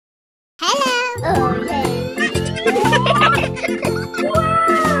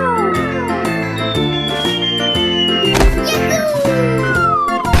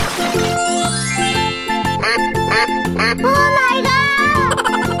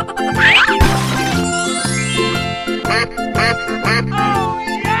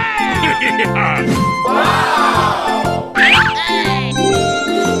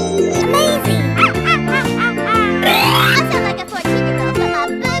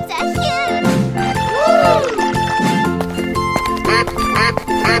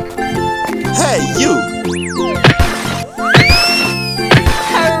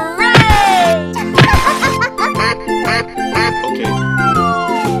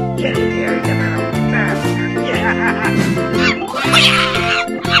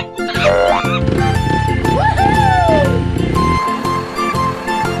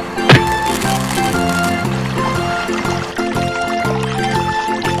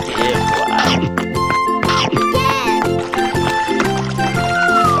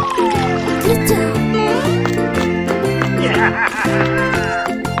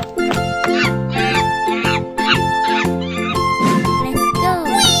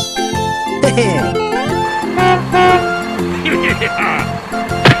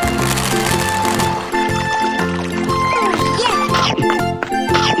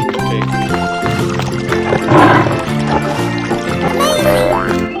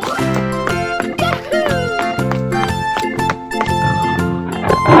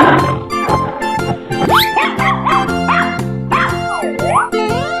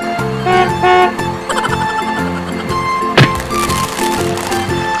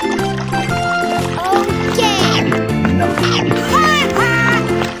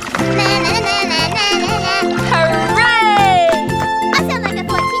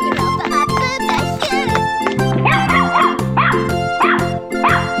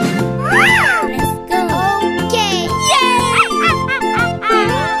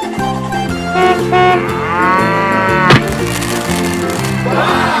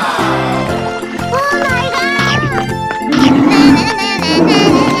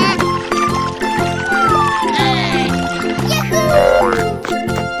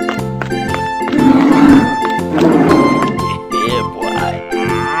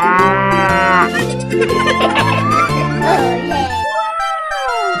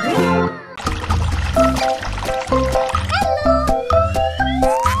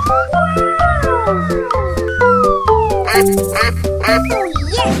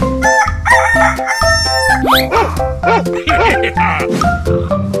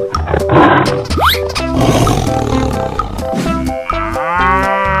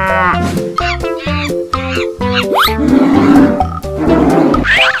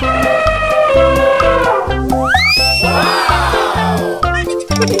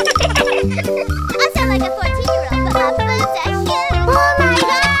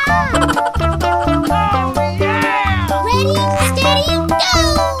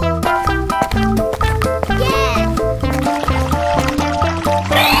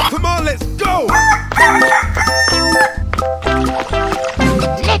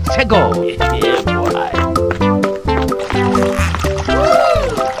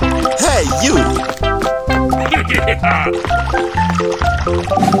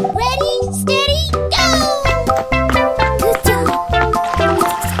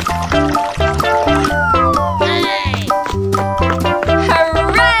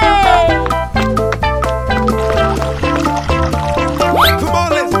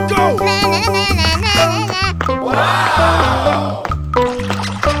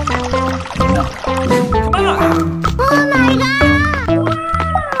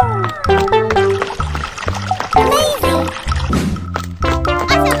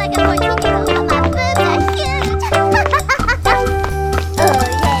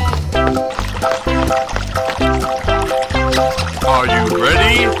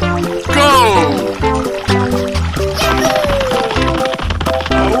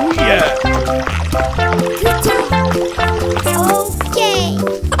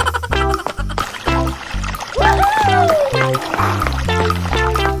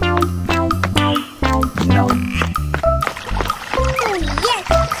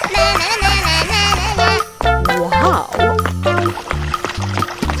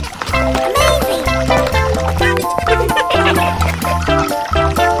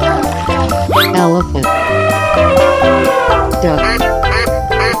Elephant, duck,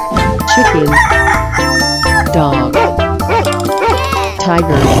 chicken, dog,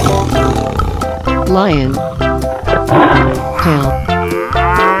 tiger, lion, cow,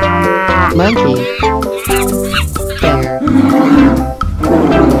 monkey, bear.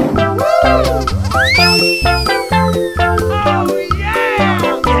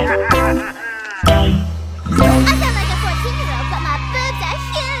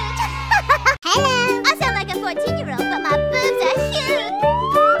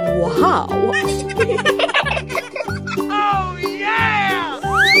 Wow! Oh, yeah!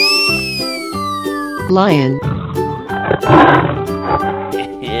 Lion,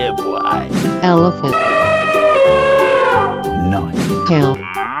 Yeah, boy. elephant, Nice. cow,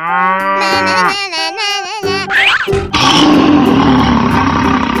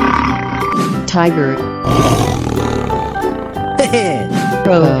 tiger,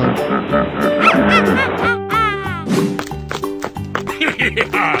 crow,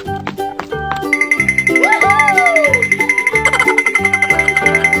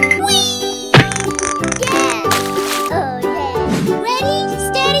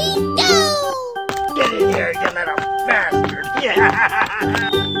 Get in here, you little bastard. Yeah.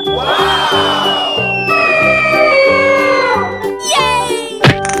 Wow!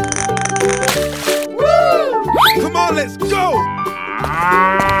 Come on, let's go!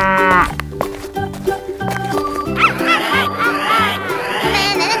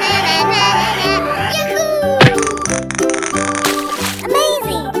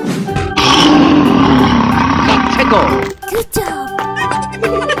 Good job!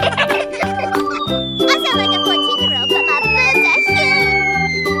 I sound like a 14-year-old, but my boobs are huge!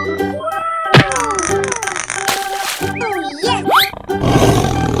 Oh, yes!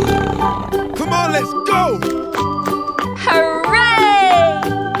 Come on, let's go! Hooray!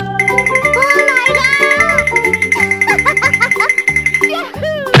 Oh my god!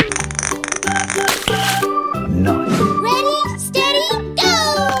 Yahoo! Nice. Ready, steady, go!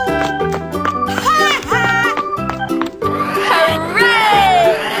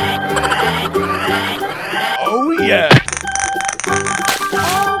 Oh, yeah.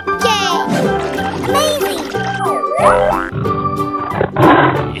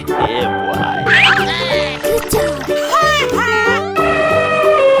 Yeah, boy. Good job!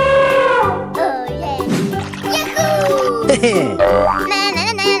 Oh yeah! Yahoo! Na na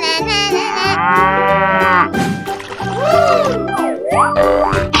na na na na na.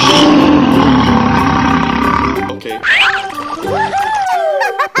 Okay.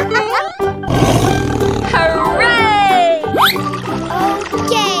 Hooray!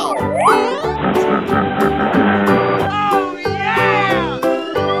 Okay. Oh, yeah!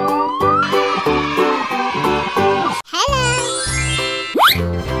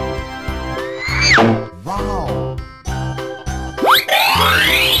 Wow!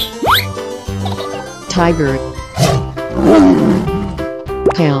 tiger,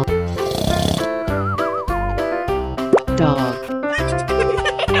 cow, dog,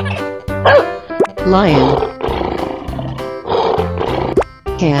 lion,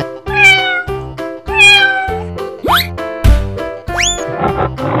 cat,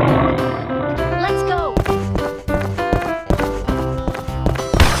 Let's go.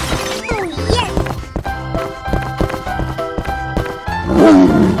 Oh yes.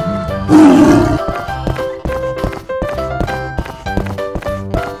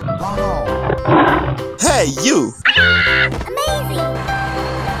 Hey, you! Amazing.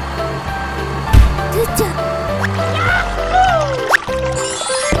 Good job.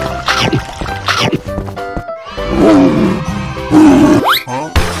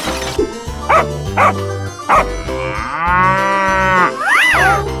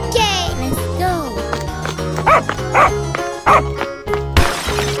 Okay, let's go.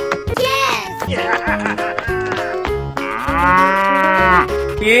 Yes.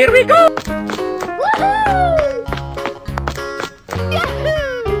 Here we go. Woohoo! Yahoo!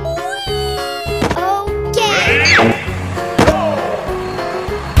 Okay.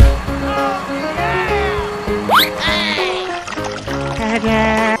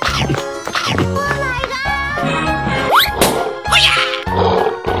 Oh my god!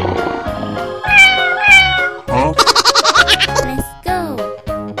 Let's go.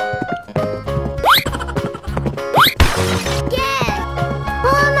 Yes.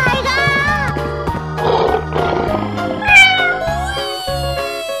 Oh my god!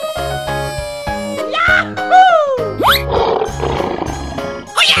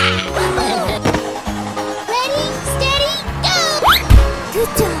 Ready, steady, go!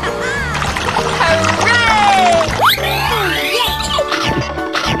 Good job! Hooray!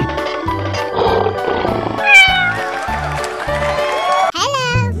 Hello!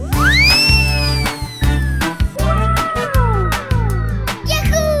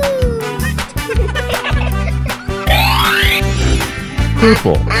 Yahoo!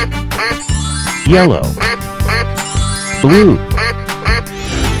 Purple, yellow, blue,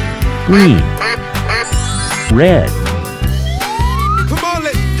 green, red, Come on,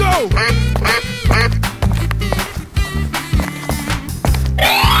 let's go!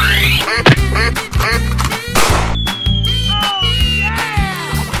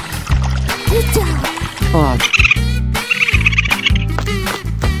 Hawk.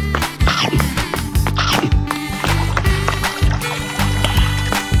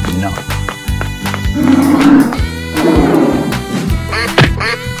 No.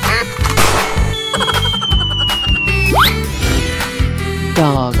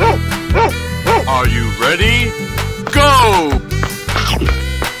 Dog. Are you ready? Go!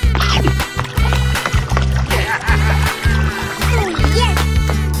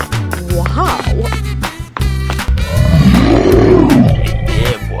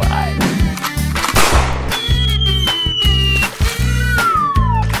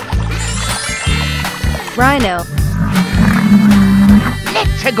 Rhino.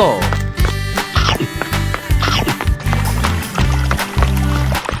 Let's go.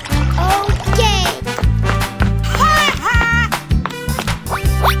 Okay.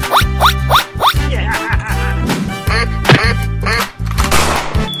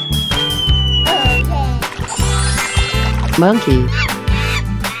 Monkey.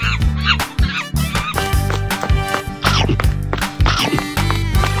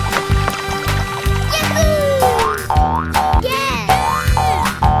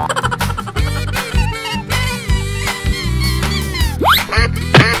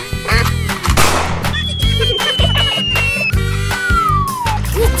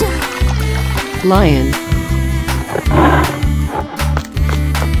 Lion.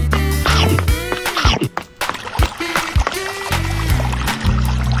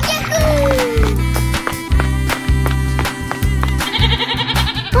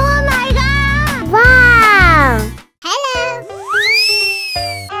 Oh my god! Wow! Hello!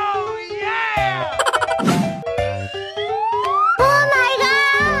 Oh yeah! Oh my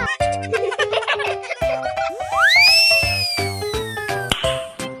god!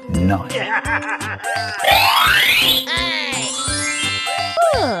 No.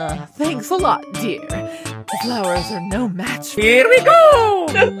 Thanks a lot, dear. The flowers are no match. Here we go!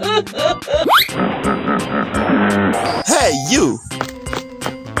 Hey, you!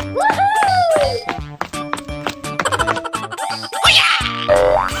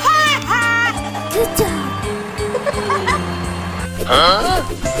 Good job!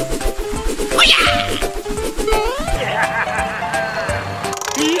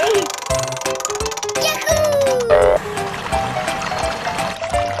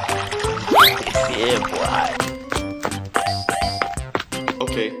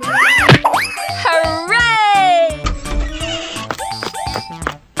 Okay. Hooray!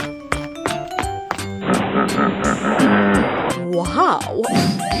 Wow!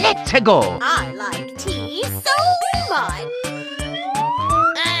 Let's go. I like tea so much!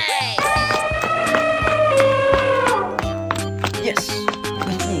 Hey! Yes.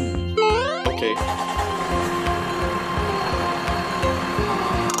 Okay.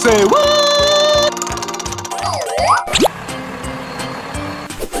 Say what?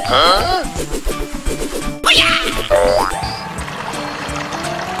 Huh?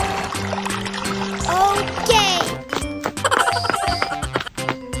 Okay!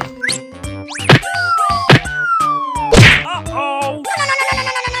 Uh-oh.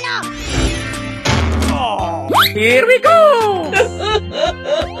 No! Here we go!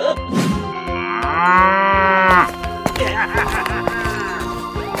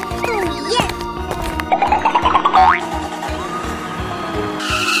 Oh yes!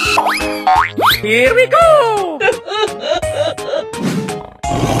 Here we go!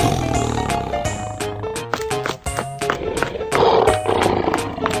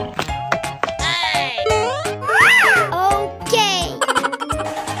 Okay!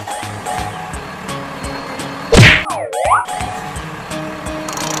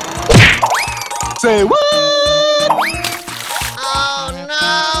 Say what? Oh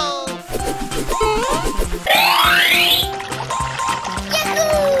no! Yahoo!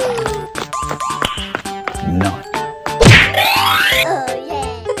 No. Oh yeah!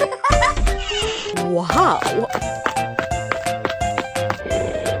 Wow!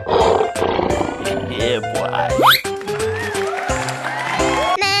 Yeah, boy.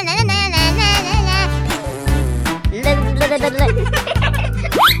 Na na na na na na na. La la la la la.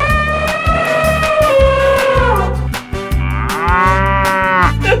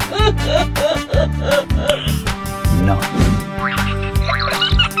 No.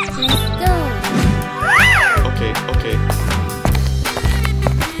 Let's go. Okay, okay.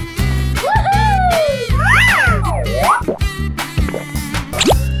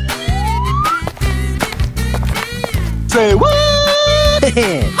 Say what?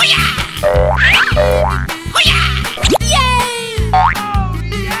 Yay!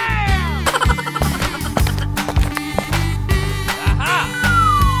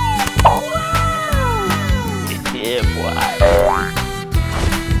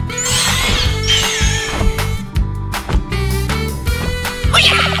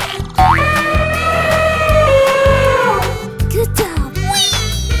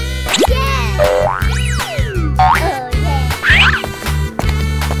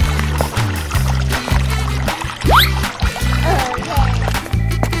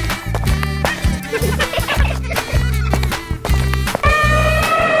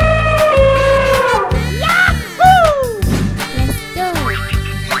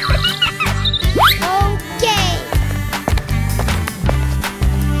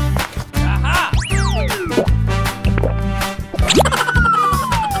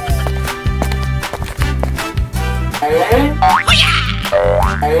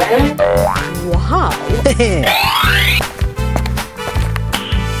 Wow.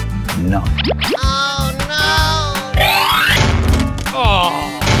 No.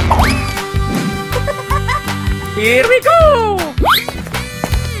 Here we go!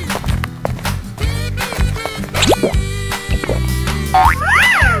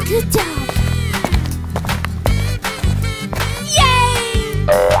 Good job. Yay!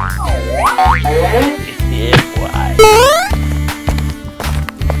 Oh, yes!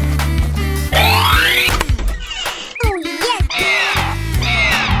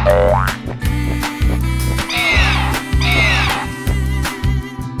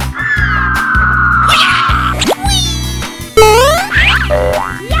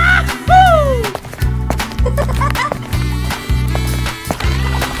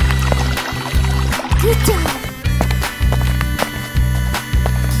 Good job.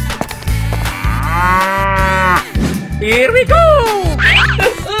 Here we go!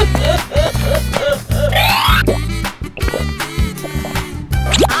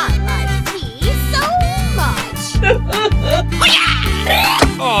 I like tea so much.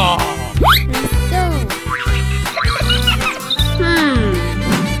 Let's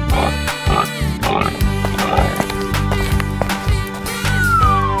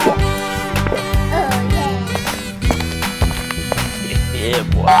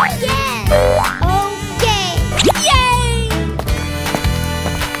go. Oh, yeah. Yes. Okay. Yay!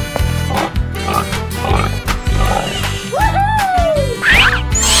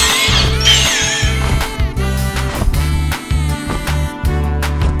 Woohoo!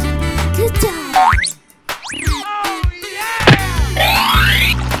 Good job.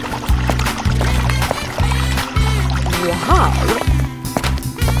 Wow.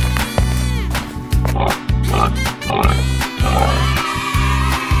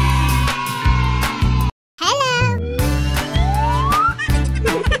 Hello.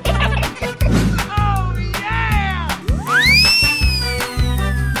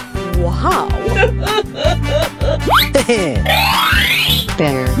 Wow.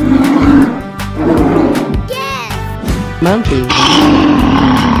 Bear, Yes. monkey,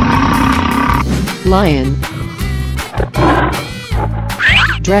 lion,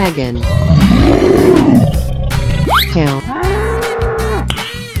 dragon, cow,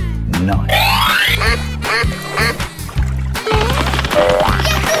 No.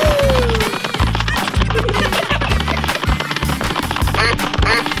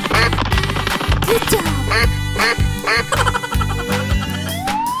 Good job.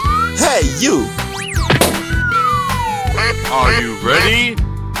 Hey, you! Are you ready?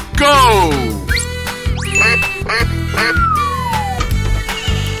 Go!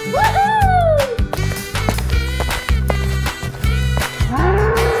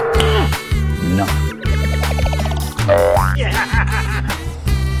 No. Oh, yes.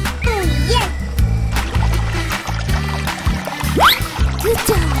 Good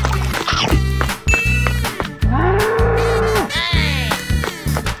job.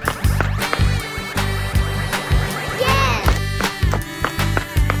 Yes.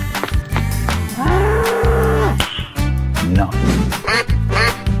 No.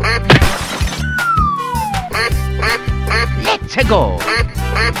 Let's go.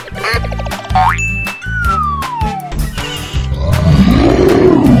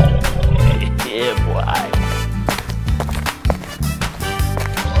 Yeah, boy.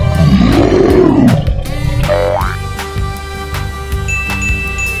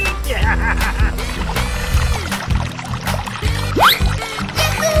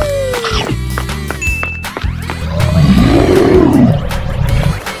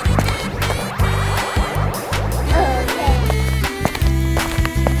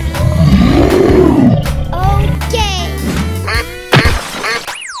 Okay.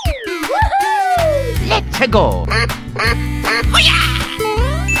 Let's go.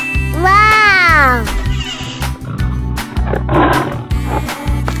 Wow.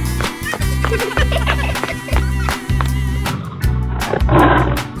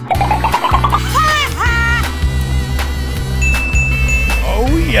 Oh,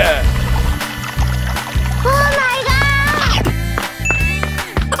 yeah! Oh my God.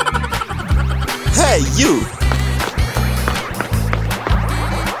 Hey, you!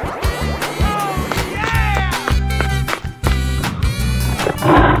 Oh,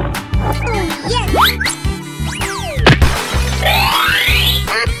 yes.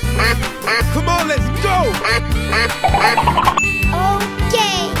 Come on, let's go!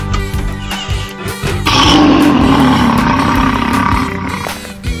 Okay.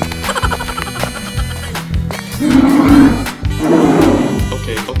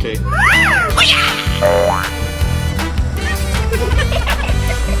 Okay, okay.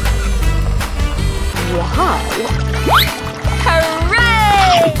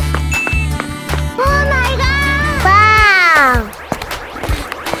 Hooray! Oh my god! Wow!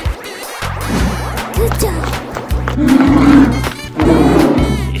 Good job!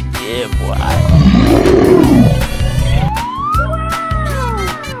 Yeah, boy.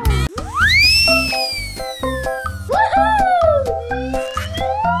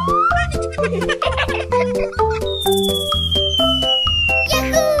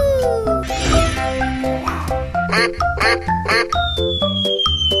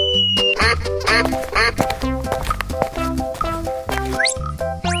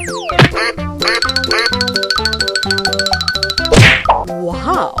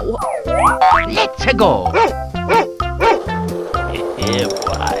 Wow! Let's go. Yeah,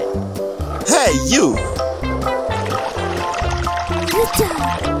 boy. Hey, you! Good job!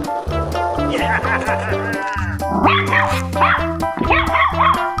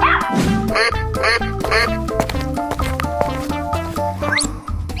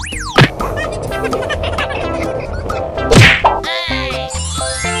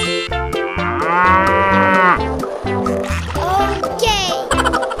 Okay!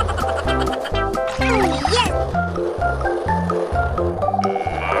 Yes!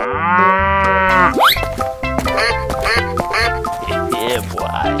 Yeah,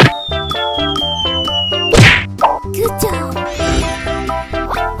 boy. Good job!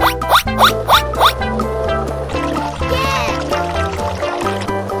 Yeah!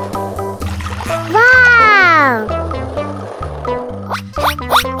 Wow!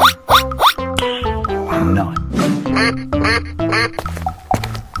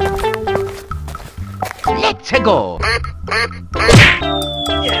 Let's go.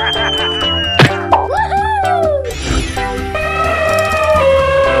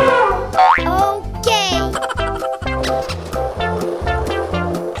 Okay!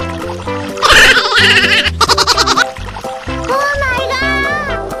 Oh my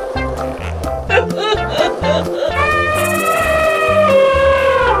god!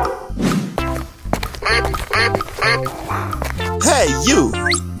 Hey, you!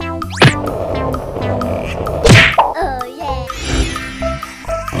 Oh yeah!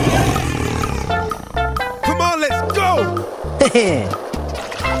 Come on, let's go!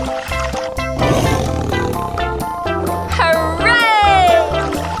 Hooray!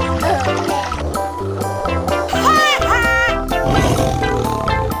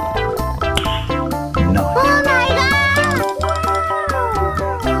 Oh my god!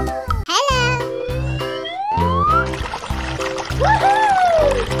 Hello!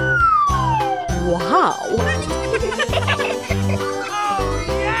 Wow!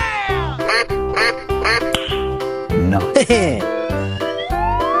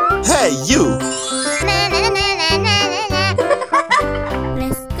 Hey, you! Na, na, na, na, na, na, na.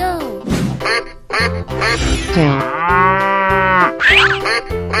 Let's go! Tail.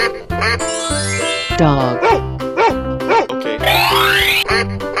 Dog.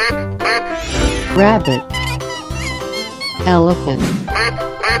 Rabbit. Elephant.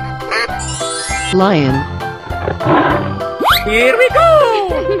 Lion. Here we go!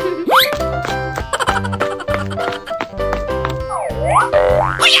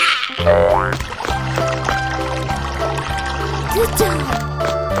 Good job!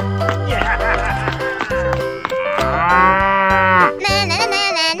 Na, na, na,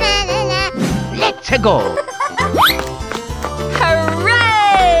 na, na, na, na. Let's go.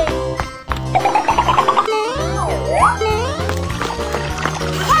 Hooray!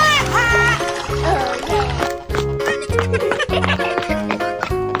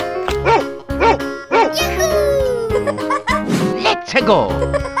 Let's go.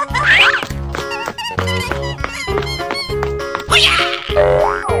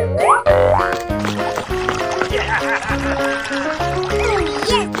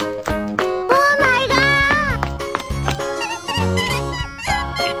 Oh my god!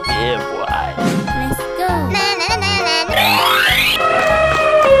 Yeah, boy. Let's go! Na, na, na, na, na.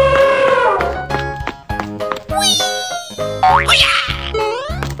 Oh yeah!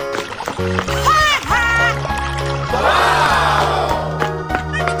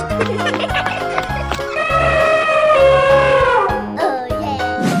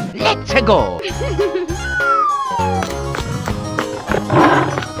 Let's go.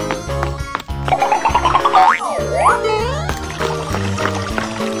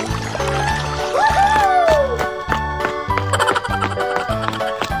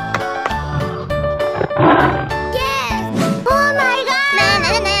 Yes! Oh my god! Na,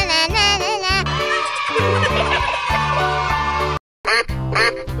 na, na, na, na, na, na.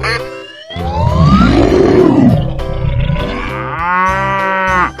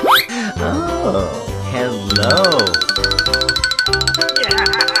 Oh, hello. Oh.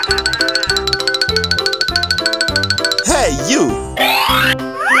 Hey, you!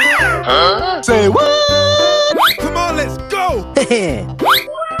 Huh? Say what? Come on, let's go! Okay.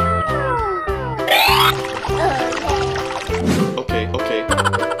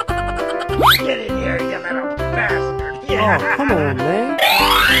 Get in here, you little bastard! Yeah. Oh, come on, man.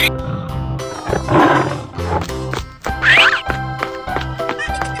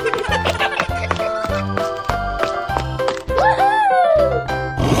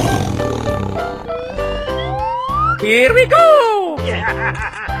 Here we go! Okay.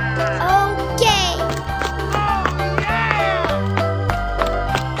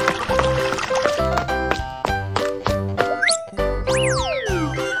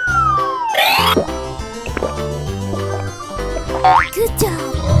 Good job.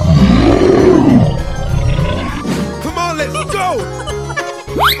 Come on, let's go!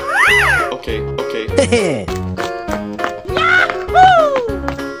 Okay.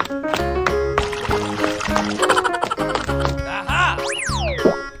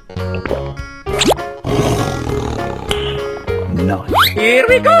 Nice. Here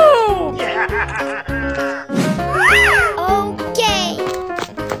we go! Okay.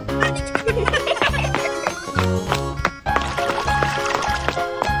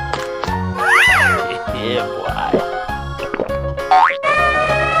 Yeah, boy.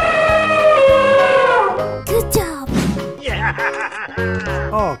 Good job.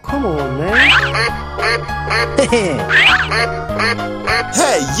 Oh, come on, man.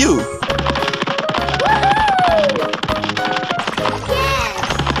 Hey, you!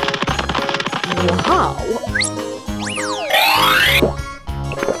 Wow!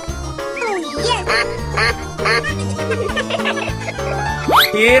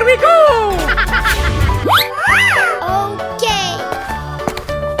 Here we go! Okay.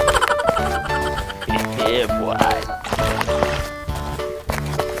 Yeah, boy.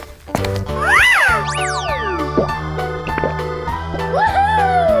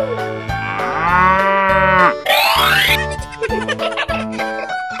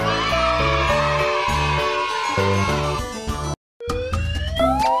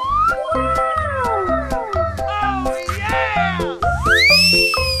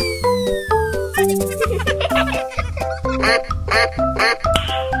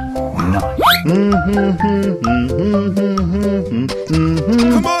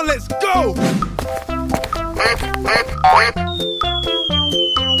 Come on, let's go!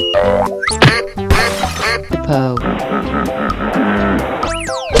 Po.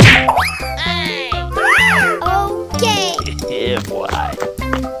 Okay. Yeah, boy.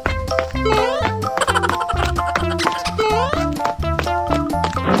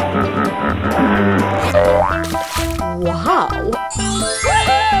 Wow!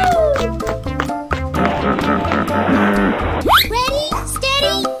 Ready,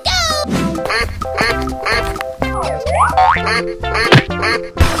 steady, go!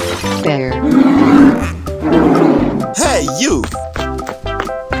 Bear. Hey, you!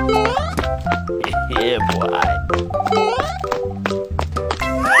 Yeah, boy.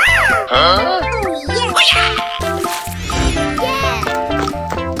 Huh?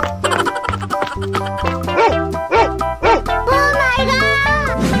 Oh my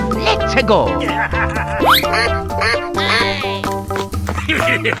god! Let's go.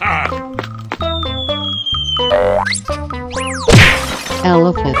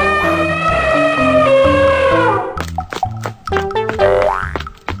 Elephant.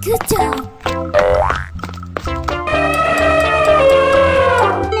 Good job.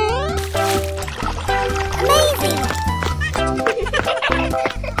 Amazing.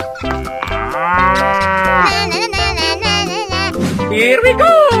 Na, na, na, na, na, na, na. Here we go!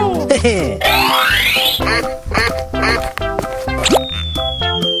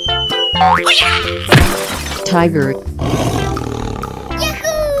 Tiger.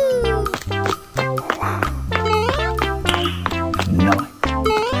 Yahoo!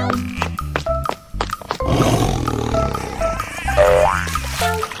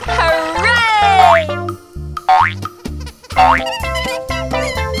 Nice.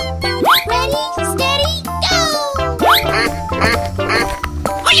 Ready, steady, go!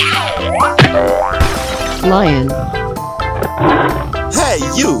 Lion. Hey,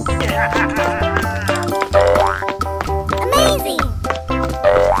 you! Amazing.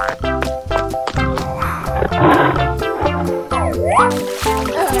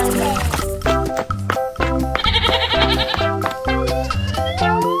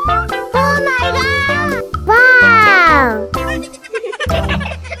 Oh my god! Wow!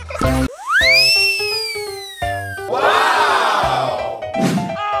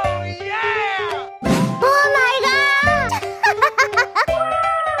 Oh my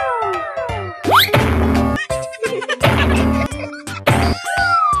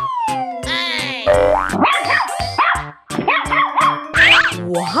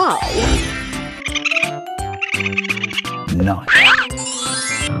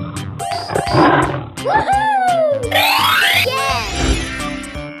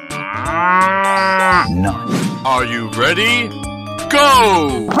Are you ready?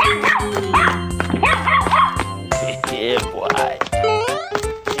 Go! Yeah, boy.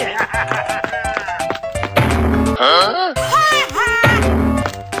 Huh?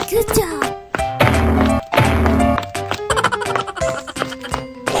 Good job.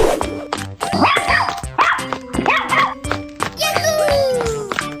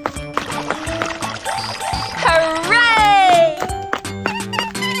 Hooray!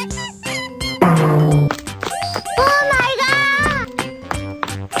 Oh my god!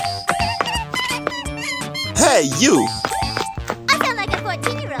 Hey, you! I sound like a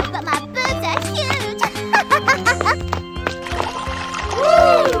 14-year-old, but my boobs are huge!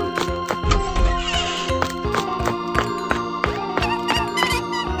 Woo!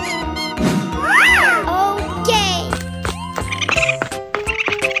 Okay!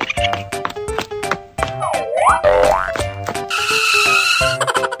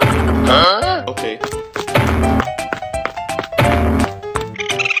 Huh? Okay.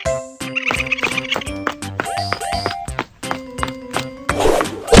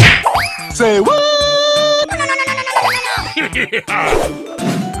 Say what?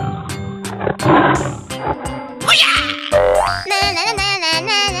 Na na na na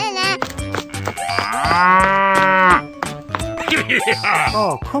na na na.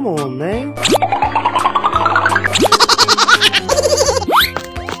 Oh, come on, man.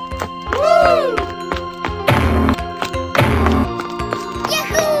 Woo!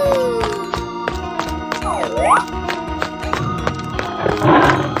 Yahoo!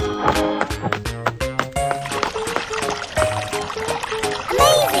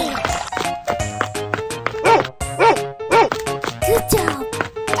 Amazing! Good job!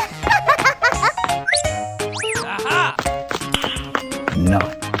 No.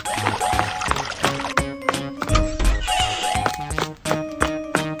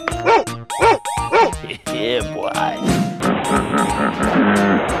 Yeah, boy.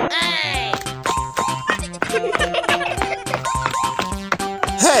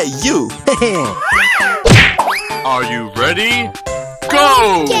 Hey, you! Heh. Are you ready?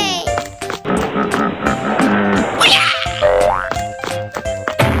 Go! Okay!